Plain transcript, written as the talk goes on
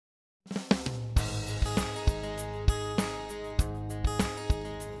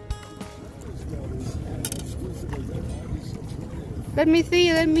Let me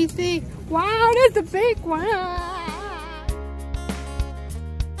see. Let me see. Wow, that's a big one.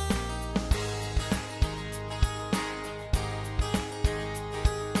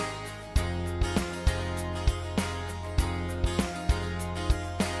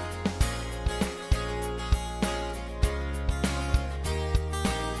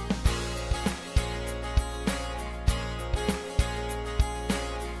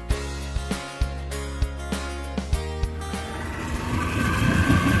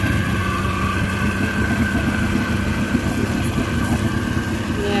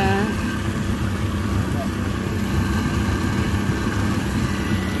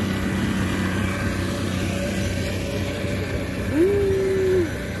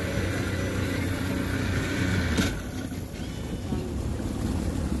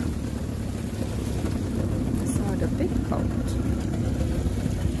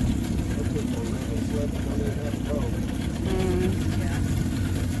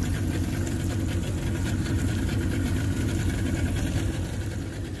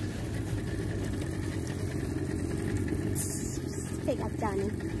 Take up Johnny.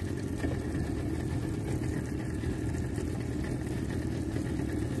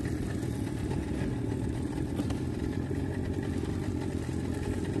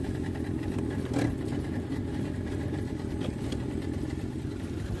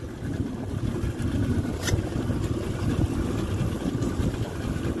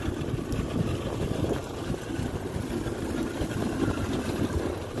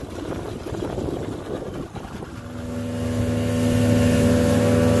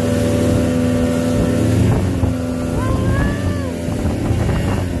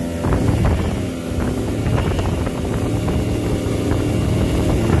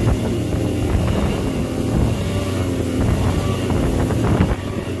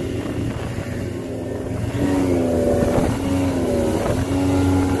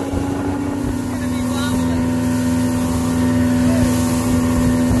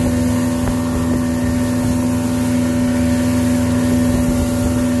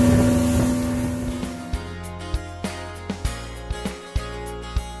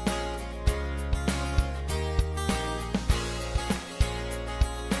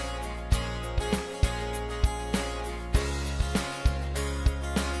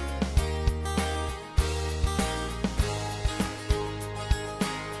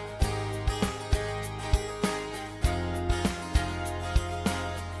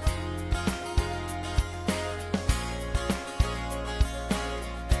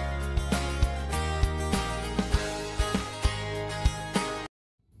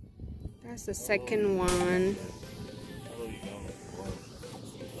 That's the second one.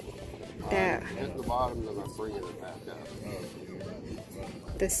 That Hit the bottom, then I'm bringing it back up.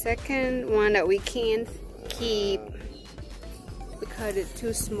 the second one that we can't keep because it's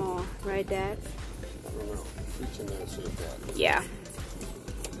too small, right, Dad? I don't know. Reach in there and see if that. Yeah.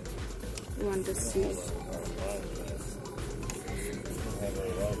 We want to see.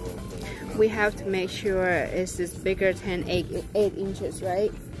 We have to make sure it's bigger than 8 inches,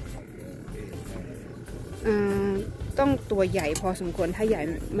 right? ต้องตัวใหญ่พอสมควรถ้าใหญ่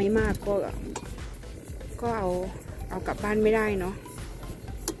ไม่มากก็เอากลับบ้านไม่ได้เนาะ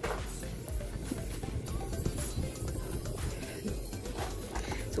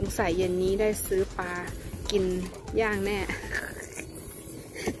สงสัยเย็นนี้ได้ซื้อปลากินย่างแน่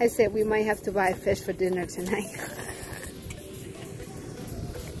I said we might have to buy fish for dinner tonight.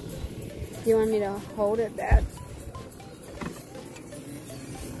 You want me to hold it, Dad?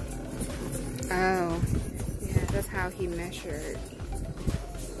 Oh. That's how he measured.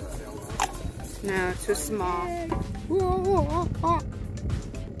 No, too small. Whoa.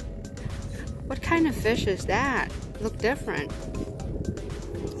 What kind of fish is that? Look different.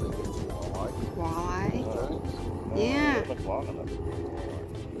 Walleye? Yeah.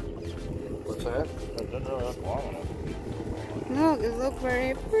 What's that? Look, it looks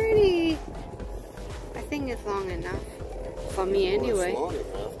very pretty. I think it's long enough. For me anyway. Well, it's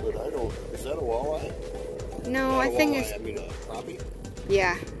long enough, but I don't. Is that a walleye? No, I think it's. I mean, a crappie?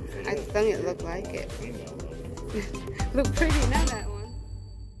 Yeah, I think it looked like it. Look pretty, not that one.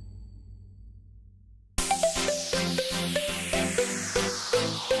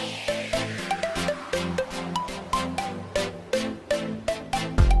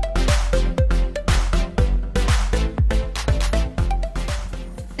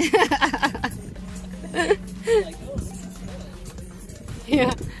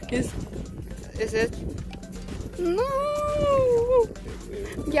 Yeah, is it? No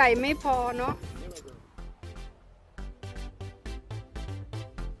ใหญ่ไม่พอเนาะ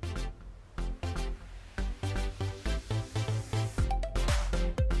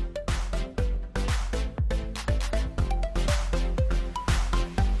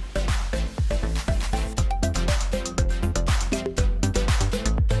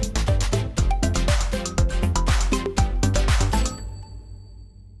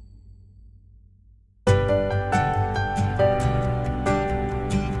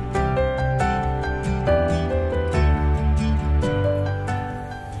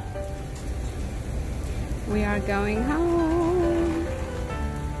are going home.